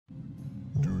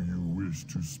wish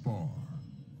to spar.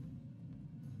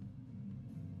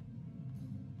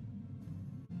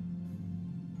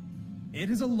 It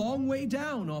is a long way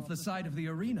down off the side of the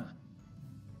arena.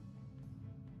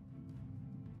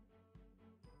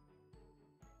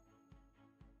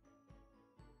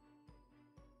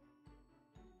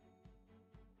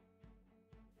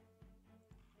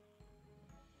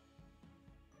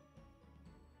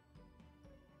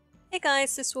 Hey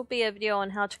guys, this will be a video on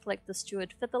how to collect the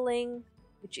Steward Featherling,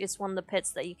 which is one of the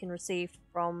pets that you can receive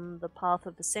from the Path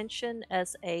of Ascension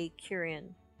as a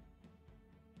Kyrian.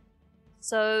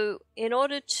 So, in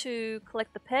order to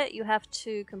collect the pet, you have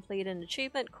to complete an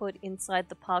achievement called Inside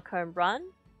the Park Home Run,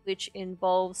 which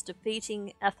involves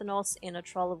defeating Athanos in a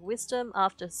Troll of Wisdom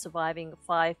after surviving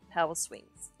 5 power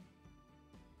swings.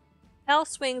 Power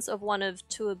swings are one of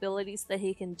 2 abilities that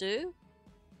he can do.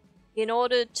 In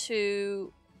order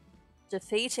to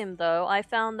defeat him though, I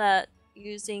found that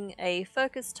using a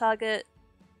focus target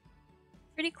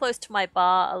pretty close to my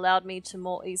bar allowed me to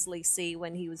more easily see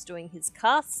when he was doing his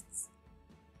casts.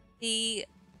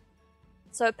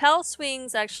 So power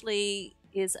swings actually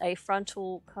is a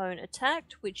frontal cone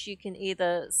attack, which you can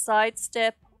either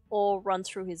sidestep or run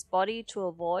through his body to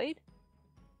avoid.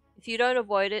 If you don't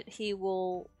avoid it, he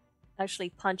will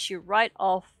actually punch you right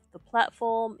off the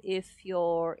platform if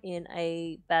you're in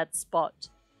a bad spot.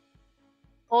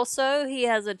 Also, he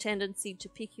has a tendency to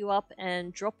pick you up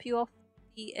and drop you off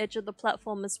the edge of the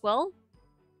platform as well.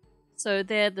 So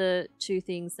they're the 2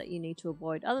 things that you need to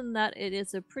avoid. Other than that, it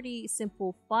is a pretty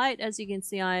simple fight. As you can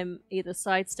see, I'm either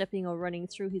sidestepping or running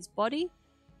through his body.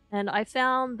 And I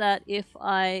found that if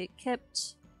I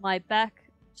kept my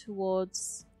back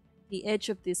towards the edge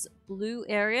of this blue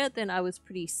area, then I was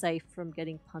pretty safe from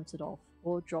getting punted off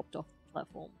or dropped off the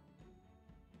platform.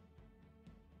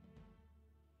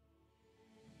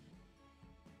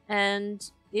 And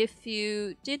if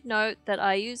you did note that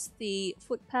I used the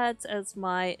foot pads as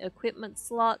my equipment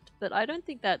slot, but I don't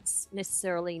think that's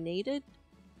necessarily needed,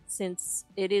 since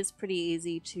it is pretty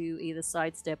easy to either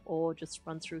sidestep or just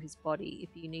run through his body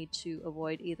if you need to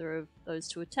avoid either of those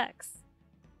 2 attacks.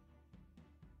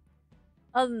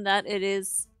 Other than that, it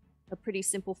is a pretty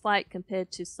simple fight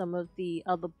compared to some of the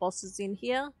other bosses in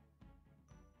here.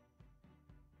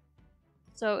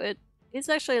 So it's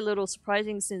actually a little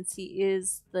surprising since he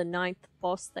is the 9th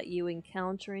boss that you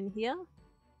encounter in here.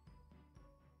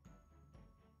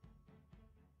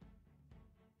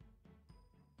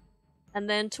 And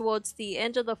then towards the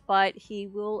end of the fight, he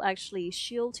will actually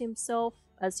shield himself.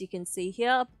 As you can see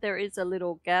here, there is a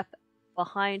little gap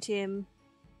behind him.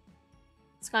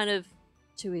 It's kind of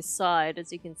to his side,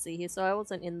 as you can see here, so I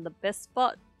wasn't in the best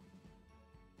spot.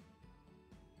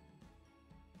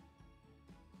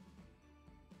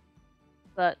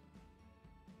 But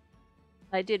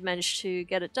I did manage to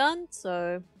get it done,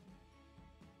 so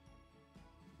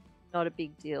not a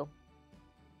big deal.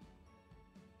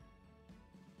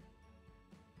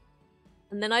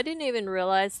 And then I didn't even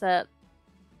realize that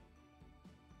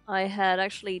I had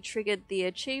actually triggered the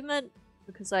achievement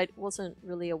because I wasn't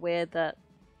really aware that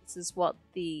this is what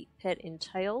the pet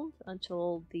entailed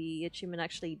until the achievement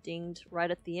actually dinged right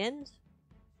at the end.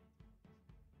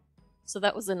 So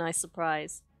that was a nice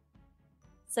surprise.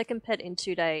 2nd pet in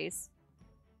 2 days.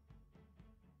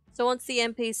 So once the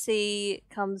NPC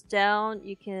comes down,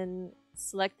 you can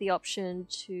select the option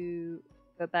to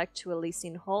go back to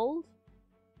Elysian Hold.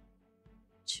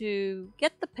 To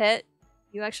get the pet,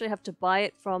 you actually have to buy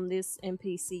it from this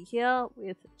NPC here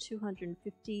with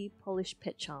 250 polished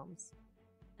pet charms.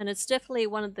 And it's definitely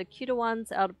one of the cuter ones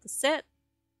out of the set.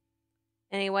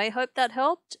 Anyway, hope that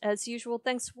helped. As usual,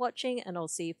 thanks for watching, and I'll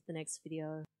see you for the next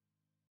video.